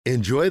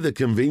Enjoy the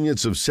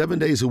convenience of 7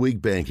 days a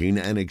week banking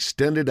and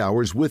extended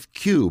hours with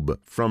Cube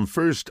from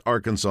First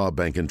Arkansas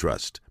Bank and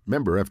Trust.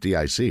 Member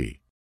FDIC.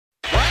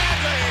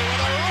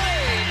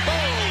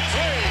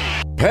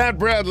 Pat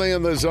Bradley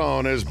in the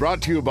Zone is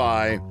brought to you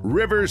by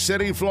River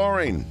City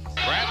Flooring.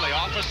 Bradley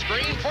off the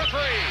screen for three.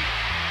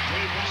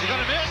 Is he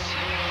going to miss?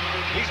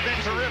 He's been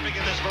terrific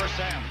in this first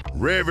half.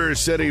 River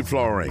City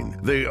Flooring.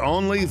 The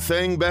only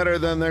thing better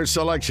than their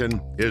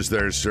selection is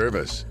their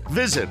service.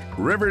 Visit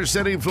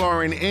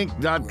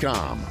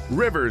rivercityflooringinc.com.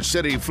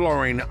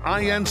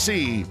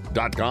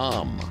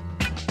 rivercityflooringinc.com.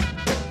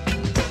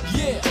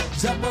 Yeah,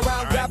 jump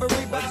around, grab a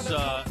rebound.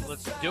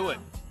 Let's do it.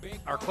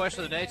 Our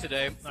question of the day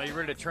today, are you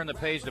ready to turn the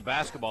page to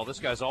basketball? This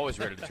guy's always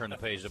ready to turn the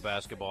page to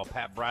basketball.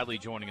 Pat Bradley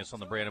joining us on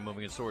the Brandon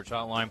Moving and Storage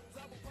Hotline.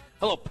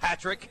 Hello,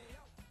 Patrick.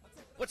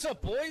 What's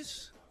up,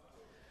 boys?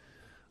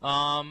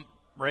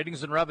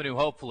 Ratings and revenue,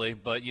 hopefully,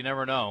 but you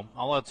never know.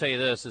 All I'll tell you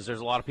this is there's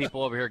a lot of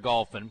people over here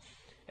golfing,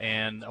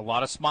 and a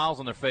lot of smiles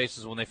on their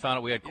faces when they found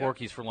out we had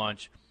Corky's for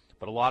lunch,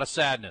 but a lot of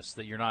sadness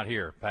that you're not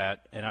here,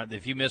 Pat. And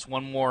if you miss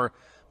one more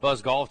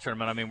Buzz Golf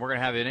tournament, I mean, we're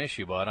going to have an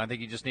issue, bud. I think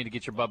you just need to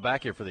get your butt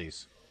back here for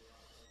these.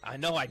 I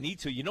know I need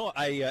to. You know,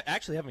 I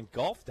actually haven't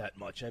golfed that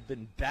much. I've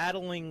been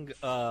battling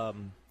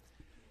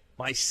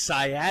my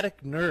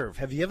sciatic nerve.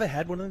 Have you ever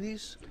had one of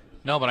these?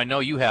 No, but I know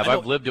you have.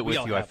 I've lived it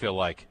with you, I feel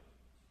like.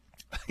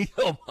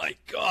 Oh, my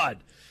God.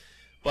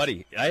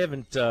 Buddy, I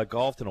haven't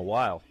golfed in a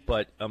while,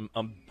 but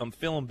I'm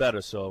feeling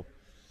better, so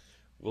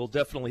we'll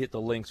definitely hit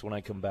the links when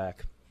I come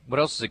back. What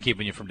else is it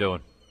keeping you from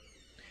doing?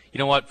 You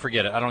know what?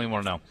 Forget it. I don't even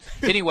want to know.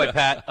 Anyway,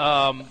 Pat,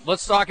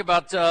 let's talk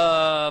about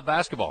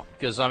basketball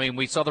because, I mean,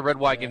 we saw the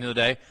red-white game the other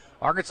day.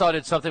 Arkansas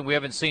did something we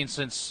haven't seen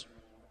since,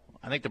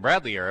 I think, the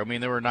Bradley era. I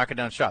mean, they were knocking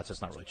down shots.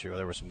 That's not really true.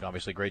 There were some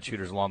obviously great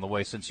shooters along the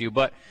way since you.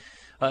 But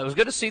it was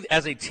good to see,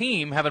 as a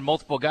team, having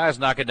multiple guys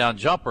knocking down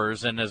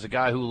jumpers. And as a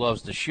guy who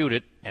loves to shoot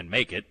it and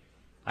make it,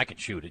 I can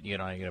shoot it. You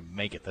know, you got to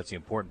make it. That's the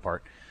important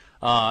part.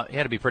 You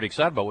had to be pretty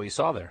excited about what you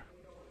saw there.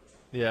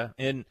 Yeah,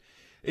 and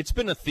it's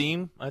been a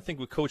theme. I think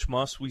with Coach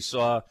Muss, we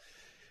saw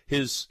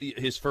his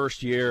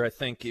first year, I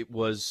think it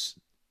was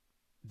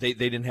they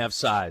didn't have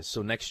size.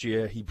 So next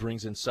year he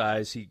brings in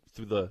size.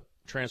 Through the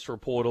transfer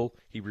portal,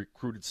 he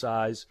recruited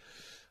size.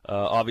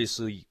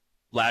 Obviously,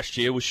 last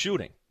year was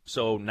shooting.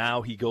 So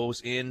now he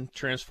goes in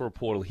transfer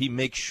portal. He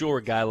makes sure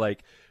a guy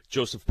like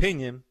Joseph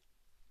Pinion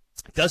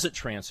doesn't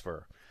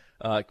transfer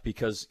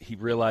because he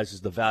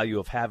realizes the value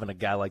of having a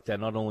guy like that.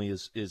 Not only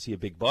is he a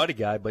big body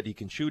guy, but he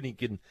can shoot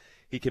and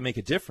he can make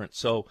a difference.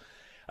 So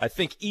I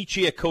think each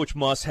year Coach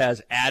Muss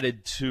has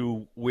added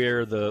to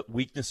where the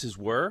weaknesses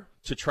were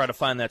to try to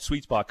find that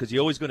sweet spot because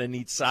you're always going to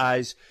need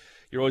size.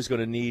 You're always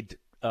going to need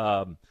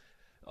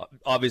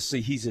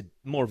obviously he's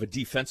more of a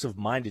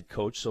defensive-minded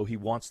coach, so he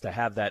wants to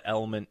have that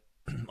element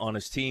on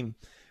his team.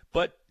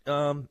 But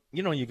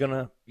you know, you're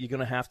gonna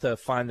have to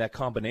find that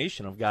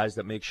combination of guys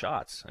that make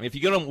shots. I mean,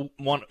 to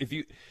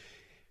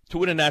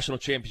win a national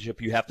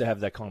championship, you have to have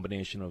that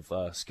combination of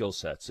skill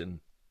sets. And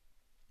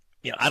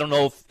you know, I don't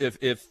know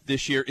if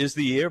this year is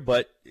the year,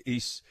 but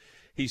he's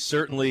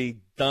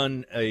certainly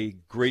done a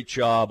great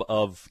job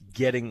of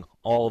getting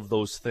all of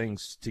those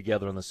things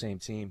together on the same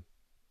team.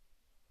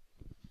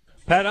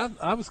 Pat,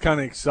 I was kind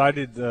of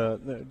excited,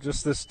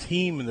 just this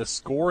team and the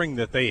scoring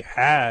that they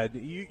had.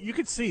 You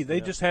could see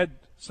they just had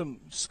some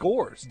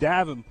scores.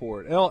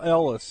 Davenport,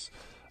 Ellis,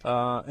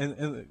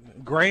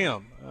 and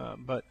Graham.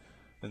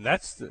 And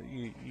that's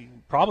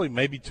probably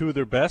maybe two of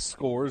their best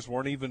scorers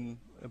weren't even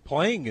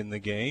playing in the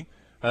game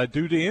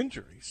due to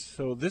injuries.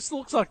 So this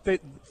looks like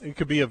it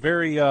could be a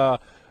very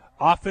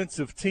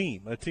offensive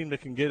team, a team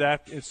that can get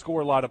after and score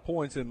a lot of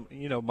points. And,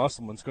 you know,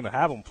 Musselman's going to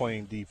have them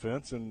playing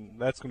defense, and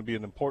that's going to be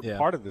an important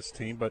part of this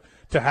team. But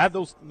to have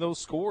those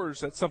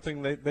scores, that's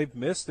something they've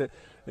missed, to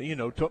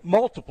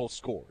multiple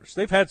scores.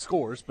 They've had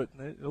scores, but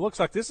it looks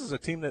like this is a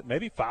team that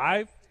maybe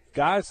 5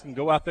 guys can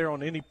go out there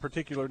on any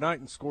particular night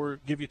and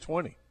give you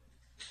 20.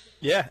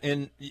 Yeah,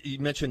 and you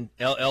mentioned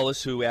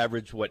Ellis, who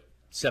averaged,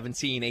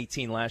 17,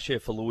 18 last year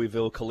for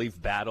Louisville.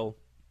 Khalif Battle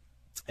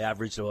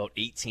averaged about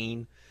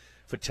 18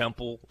 for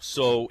Temple.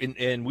 So,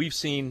 and we've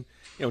seen,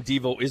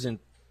 Devo isn't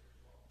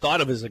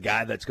thought of as a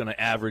guy that's going to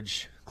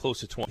average close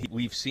to 20.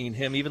 We've seen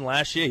him, even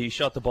last year, he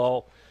shot the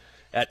ball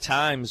at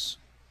times,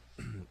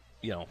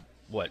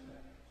 40%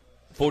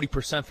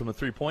 from the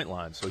three-point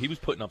line. So he was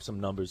putting up some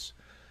numbers,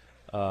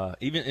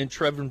 even in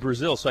Trevor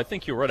Brazil. So I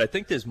think you're right. I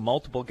think there's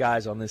multiple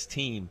guys on this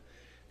team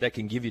that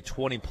can give you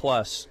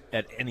 20-plus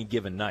at any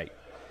given night.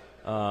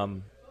 I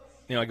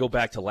go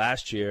back to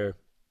last year.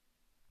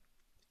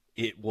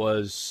 It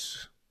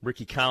was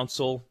Ricky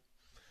Council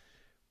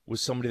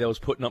was somebody that was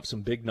putting up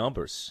some big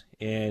numbers,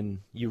 and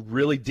you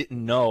really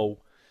didn't know,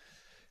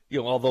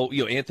 although,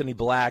 Anthony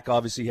Black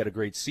obviously had a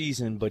great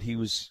season, but he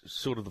was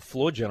sort of the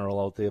floor general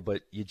out there,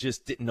 but you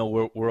just didn't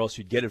know where else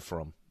you'd get it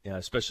from,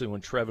 especially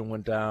when Trevin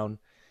went down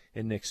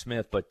and Nick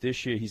Smith. But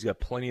this year he's got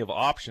plenty of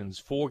options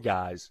for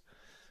guys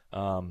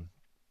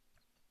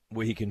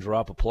where he can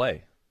drop a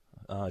play.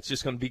 It's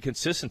just going to be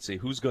consistency.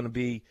 Who's going to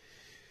be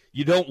 –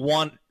 you don't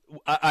want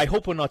I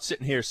hope we're not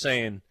sitting here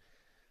saying,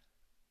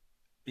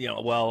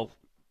 well,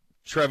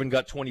 Trevin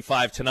got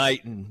 25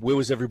 tonight, and where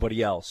was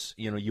everybody else?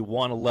 You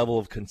want a level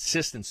of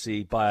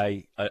consistency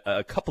by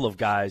a couple of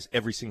guys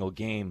every single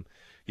game.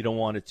 You don't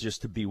want it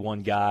just to be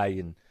one guy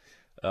and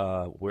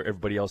where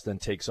everybody else then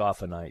takes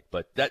off a night.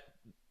 But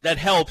that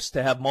helps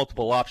to have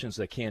multiple options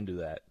that can do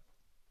that.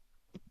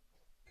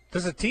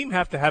 Does a team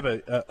have to have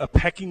a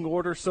pecking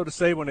order, so to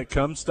say, when it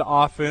comes to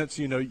offense?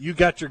 You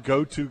got your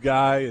go-to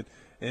guy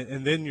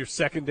and then your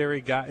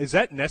secondary guy. Is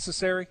that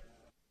necessary?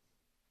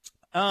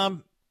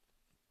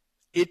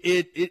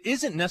 It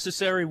isn't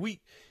necessary.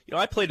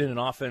 I played in an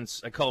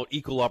offense, I call it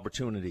equal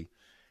opportunity,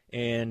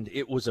 and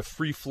it was a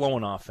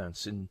free-flowing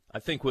offense. And I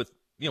think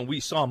we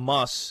saw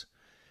Muss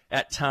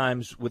at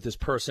times with his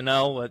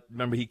personnel.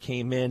 Remember, he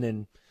came in,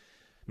 and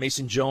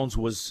Mason Jones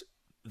was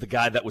the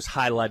guy that was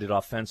highlighted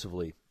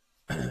offensively.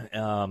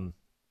 When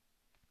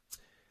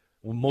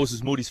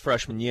Moses Moody's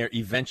freshman year,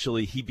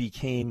 eventually he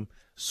became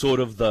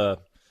sort of the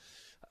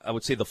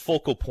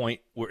focal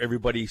point where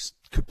everybody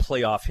could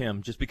play off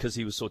him just because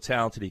he was so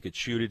talented. He could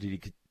shoot it. He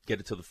could get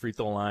it to the free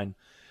throw line.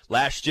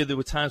 Last year there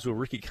were times where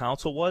Ricky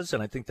Council was,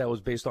 and I think that was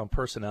based on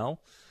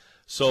personnel.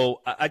 So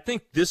I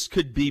think this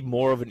could be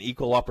more of an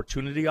equal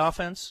opportunity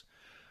offense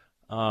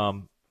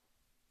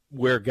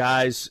where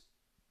guys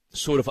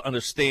sort of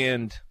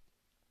understand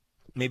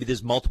maybe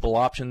there's multiple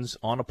options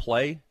on a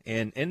play,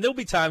 and there'll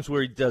be times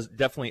where he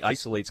definitely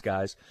isolates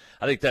guys.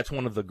 I think that's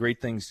one of the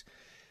great things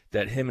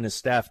that him and his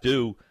staff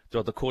do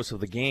throughout the course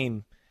of the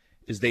game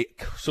is they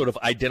sort of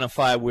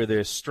identify where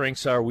their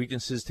strengths are,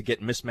 weaknesses to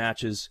get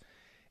mismatches,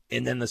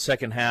 and then the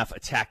second half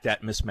attack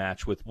that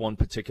mismatch with one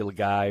particular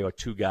guy or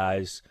two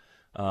guys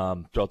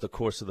throughout the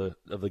course of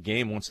the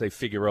game once they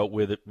figure out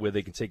where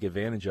they can take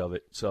advantage of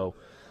it. So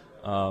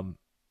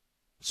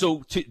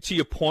to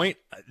your point,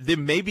 there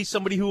may be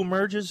somebody who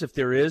emerges. If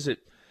there is,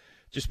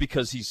 just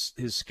because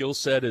his skill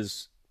set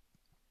is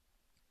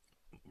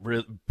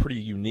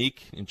pretty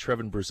unique in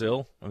Trevin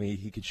Brazil. I mean,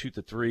 he could shoot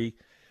the three,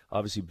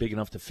 obviously big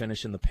enough to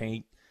finish in the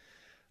paint,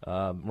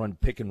 run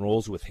pick and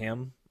rolls with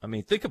him. I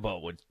mean, think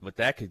about what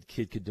that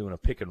kid could do in a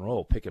pick and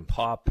roll, pick and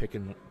pop, pick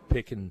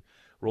and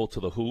roll to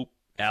the hoop,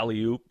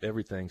 alley-oop,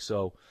 everything.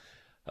 So,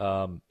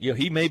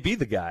 he may be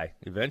the guy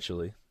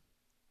eventually.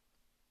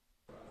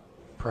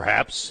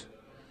 Perhaps.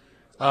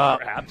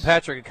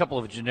 Patrick, a couple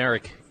of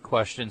generic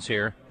questions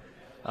here.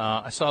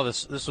 I saw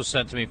this was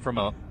sent to me from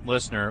a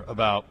listener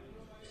about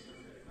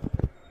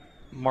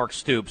Mark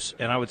Stoops,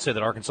 and I would say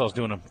that Arkansas is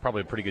doing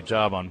probably a pretty good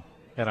job on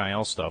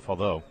NIL stuff,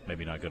 although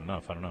maybe not good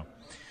enough. I don't know.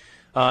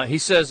 He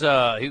says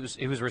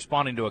he was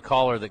responding to a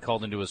caller that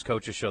called into his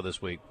coach's show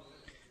this week.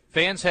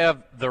 Fans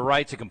have the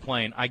right to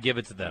complain. I give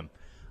it to them.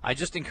 I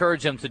just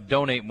encourage them to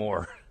donate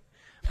more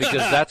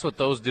because that's what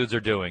those dudes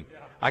are doing.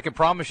 I can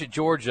promise you,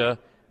 Georgia,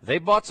 they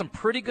bought some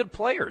pretty good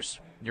players.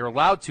 You're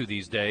allowed to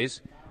these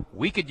days.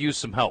 We could use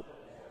some help.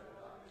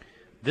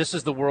 This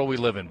is the world we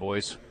live in,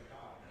 boys.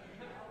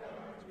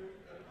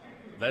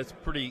 That's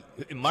pretty.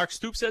 Mark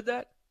Stoops said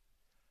that?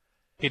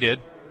 He did.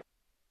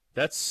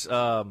 That's,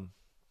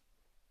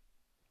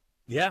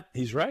 yeah,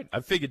 he's right.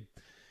 I figured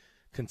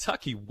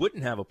Kentucky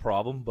wouldn't have a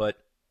problem, but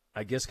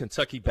I guess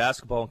Kentucky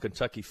basketball and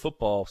Kentucky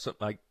football,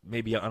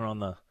 maybe aren't on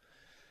the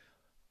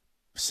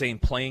same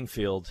playing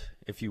field,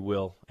 if you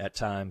will, at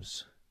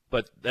times.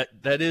 But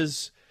that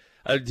is,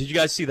 did you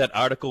guys see that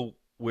article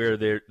where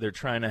they're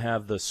trying to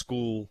have the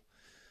school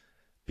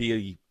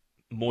be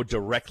more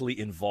directly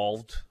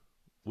involved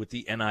with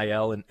the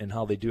NIL and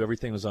how they do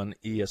everything? It was on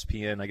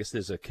ESPN. I guess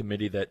there's a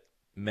committee that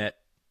met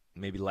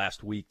maybe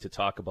last week to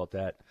talk about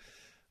that.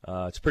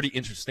 It's a pretty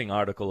interesting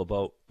article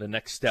about the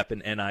next step in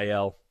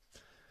NIL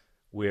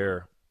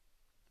where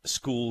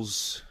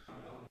schools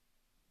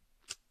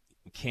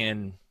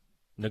can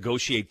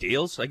negotiate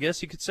deals, I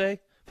guess you could say,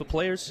 for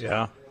players.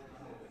 Yeah.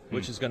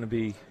 Which is going to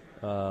be,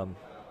 I'm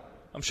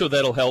sure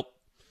that'll help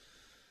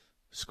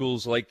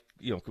schools like,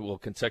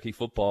 Kentucky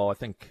football. I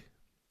think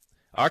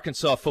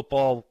Arkansas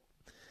football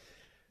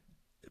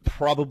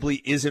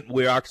probably isn't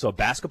where Arkansas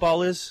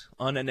basketball is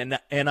on an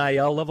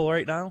NIL level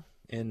right now,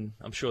 and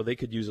I'm sure they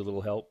could use a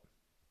little help.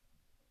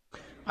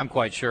 I'm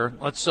quite sure.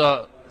 Let's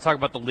talk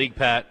about the league,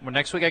 Pat. Well,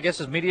 next week, I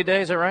guess, is media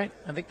day. Is that right?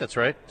 I think that's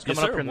right. It's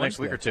coming up in the next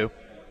week or two.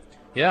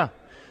 Yeah.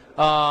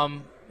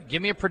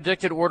 Give me a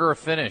predicted order of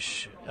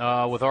finish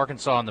with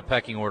Arkansas in the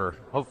pecking order,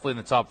 hopefully in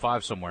the top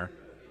 5 somewhere.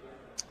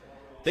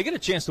 They get a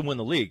chance to win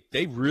the league.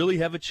 They really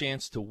have a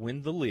chance to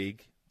win the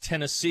league.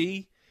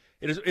 Tennessee,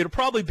 it'll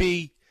probably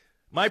be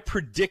my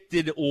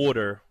predicted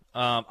order.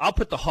 I'll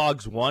put the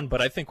Hogs 1, but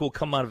I think we'll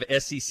come out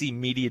of SEC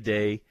Media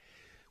Day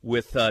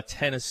with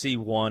Tennessee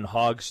 1,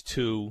 Hogs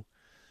 2,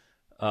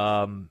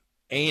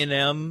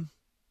 A&M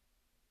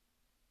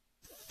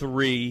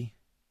 3,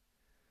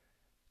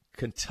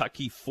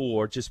 Kentucky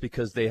 4, just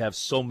because they have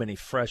so many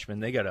freshmen.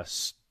 They got a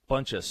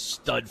bunch of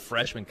stud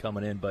freshmen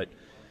coming in, but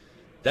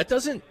that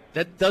doesn't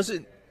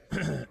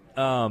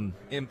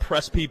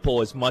impress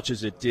people as much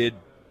as it did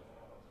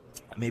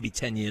maybe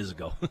 10 years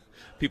ago.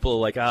 People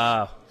are like,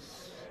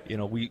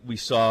 we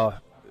saw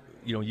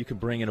you can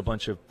bring in a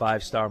bunch of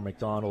 5-star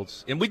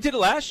McDonald's, and we did it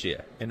last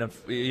year. And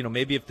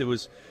maybe if there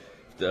was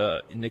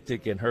Nick,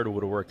 Dick, and Herter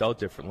would have worked out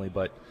differently,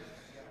 but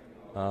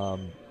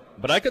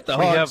I got the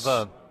Hogs. We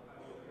have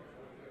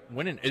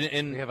winning.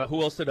 And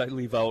who else did I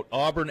leave out?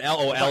 Auburn.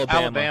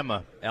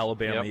 Alabama.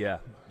 Yep. Yeah.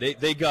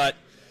 They got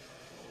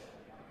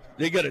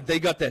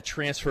that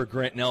transfer,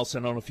 Grant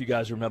Nelson. I don't know if you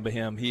guys remember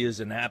him. He is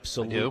an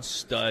absolute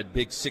stud.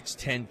 Big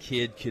 6'10"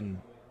 kid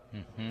can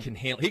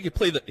handle. He could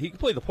play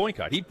the point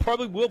guard. He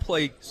probably will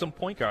play some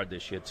point guard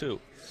this year too.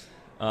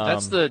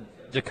 That's the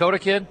Dakota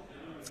kid?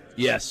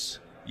 Yes.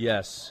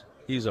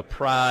 He's a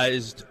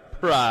prized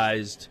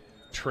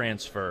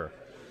transfer.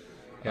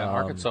 Yeah,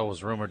 Arkansas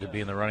was rumored to be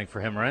in the running for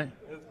him, right?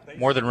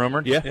 More than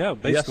rumored? Yeah,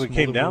 basically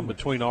came down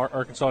between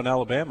Arkansas and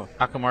Alabama.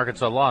 How come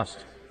Arkansas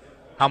lost?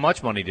 How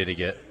much money did he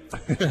get?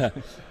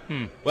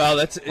 Well,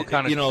 that's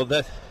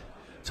that.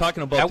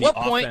 Talking about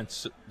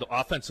the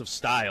offensive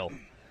style.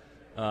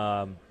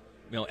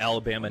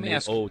 Alabama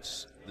and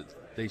Oates,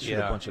 they shoot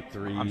a bunch of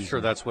threes. I'm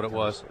sure that's what it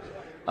was.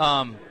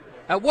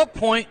 At what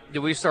point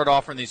do we start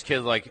offering these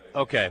kids like,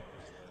 okay,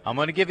 I'm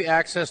going to give you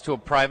access to a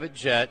private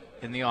jet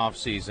in the off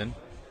season,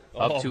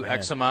 up to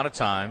X amount of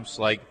times?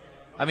 Like,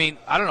 I mean,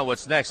 I don't know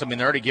what's next. I mean,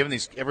 they're already giving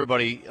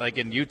everybody, like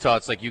in Utah,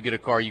 it's like you get a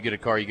car, you get a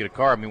car, you get a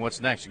car. I mean,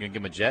 what's next? You're going to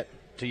give them a jet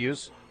to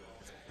use?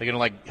 They're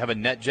going to have a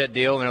net jet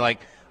deal, and they're like,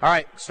 all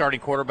right,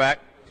 starting quarterback,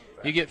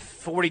 you get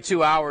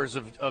 42 hours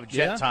of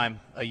jet time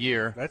a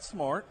year. That's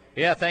smart.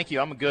 Yeah, thank you.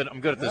 I'm good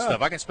at this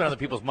stuff. I can spend other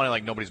people's money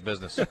like nobody's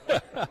business.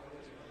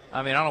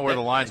 I mean, I don't know where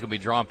the line's going to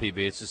be drawn, PB.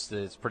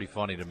 It's pretty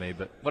funny to me,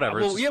 but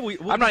whatever.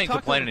 I'm not even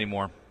complaining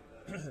anymore.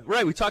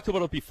 Right, we talked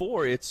about it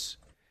before. It's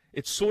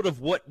sort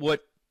of what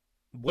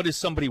is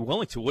somebody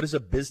willing to? What is a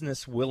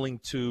business willing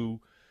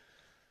to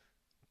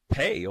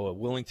pay or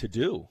willing to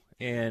do?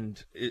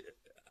 And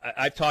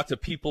I've talked to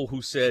people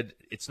who said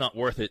it's not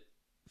worth it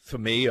for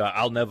me.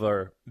 I'll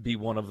never be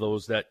one of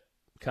those that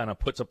kind of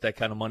puts up that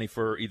kind of money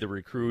for either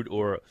recruit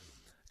or a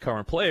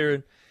current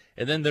player.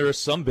 And then there are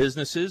some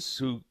businesses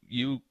who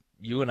you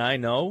and I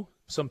know,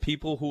 some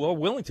people who are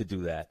willing to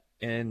do that.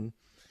 And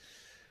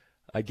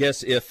I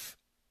guess if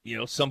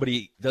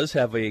somebody does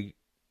have a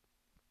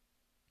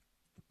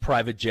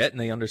private jet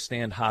and they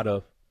understand how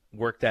to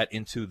work that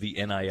into the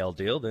NIL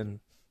deal,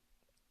 then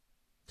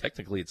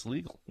technically it's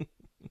legal.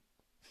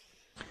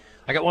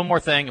 I got one more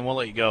thing, and we'll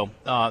let you go.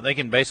 They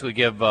can basically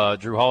give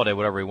Drew Holiday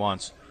whatever he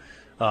wants.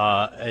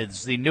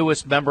 It's the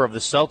newest member of the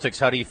Celtics.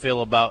 How do you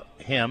feel about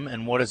him,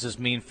 and what does this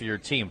mean for your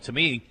team? To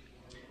me,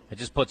 it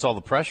just puts all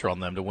the pressure on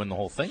them to win the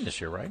whole thing this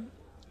year, right?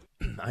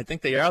 I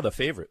think they are the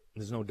favorite.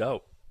 There's no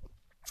doubt.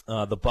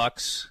 The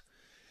Bucks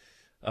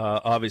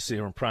obviously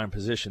are in prime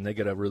position. They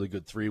got a really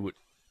good three with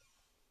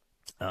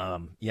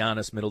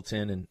Giannis,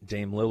 Middleton, and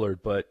Dame Lillard.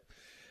 But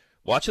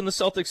watching the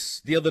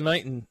Celtics the other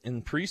night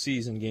in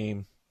preseason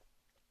game,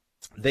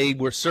 they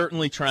were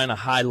certainly trying to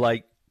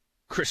highlight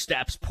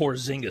Kristaps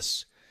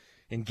Porzingis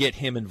and get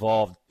him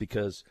involved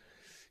because,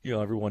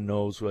 everyone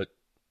knows what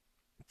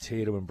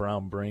Tatum and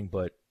Brown bring.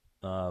 But,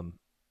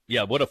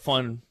 what a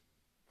fun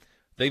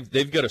 –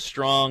 they've got a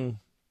strong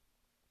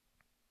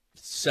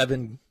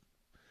seven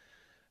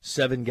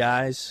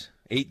guys,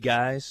 8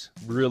 guys,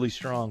 really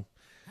strong.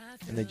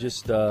 And they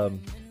just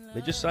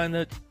signed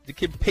the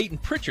kid Peyton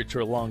Pritchard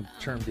to a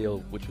long-term deal,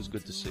 which was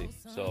good to see.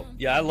 So,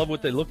 I love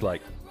what they look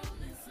like.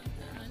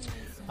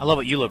 I love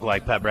what you look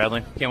like, Pat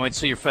Bradley. Can't wait to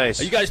see your face.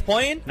 Are you guys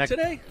playing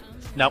today?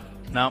 Nope.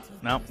 I'm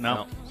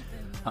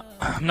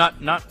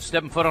not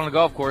stepping foot on the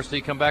golf course till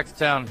you come back to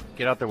town.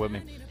 Get out there with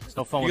me. It's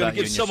no fun without you. You're going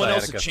to give someone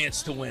else a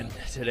chance to win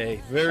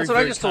today. That's what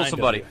I just told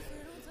somebody.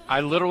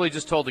 I literally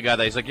just told the guy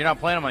that. He's like, you're not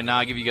playing? I'm like, nah,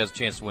 I'll give you guys a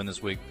chance to win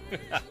this week.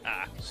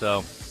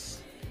 So,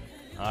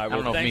 I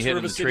don't know if me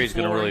hitting the tree is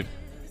going to really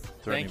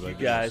throw anybody. Thank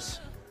you, guys.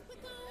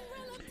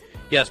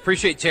 Yes,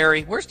 appreciate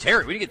Terry. Where's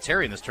Terry? We didn't get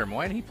Terry in this tournament.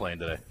 Why isn't he playing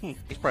today?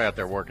 He's probably out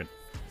there working.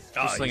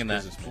 He's slinging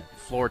that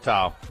floor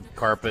tile,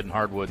 carpet, and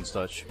hardwood and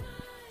such.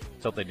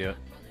 That's how they do it.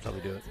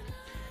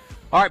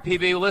 All right,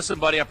 PB, listen,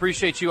 buddy, I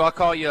appreciate you. I'll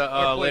call you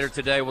later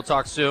today. We'll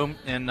talk soon,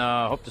 and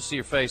hope to see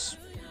your face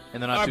in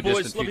the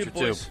not-too-distant future,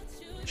 too.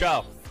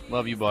 Ciao.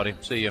 Love you, buddy.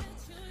 See you.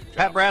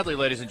 Pat Bradley,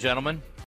 ladies and gentlemen.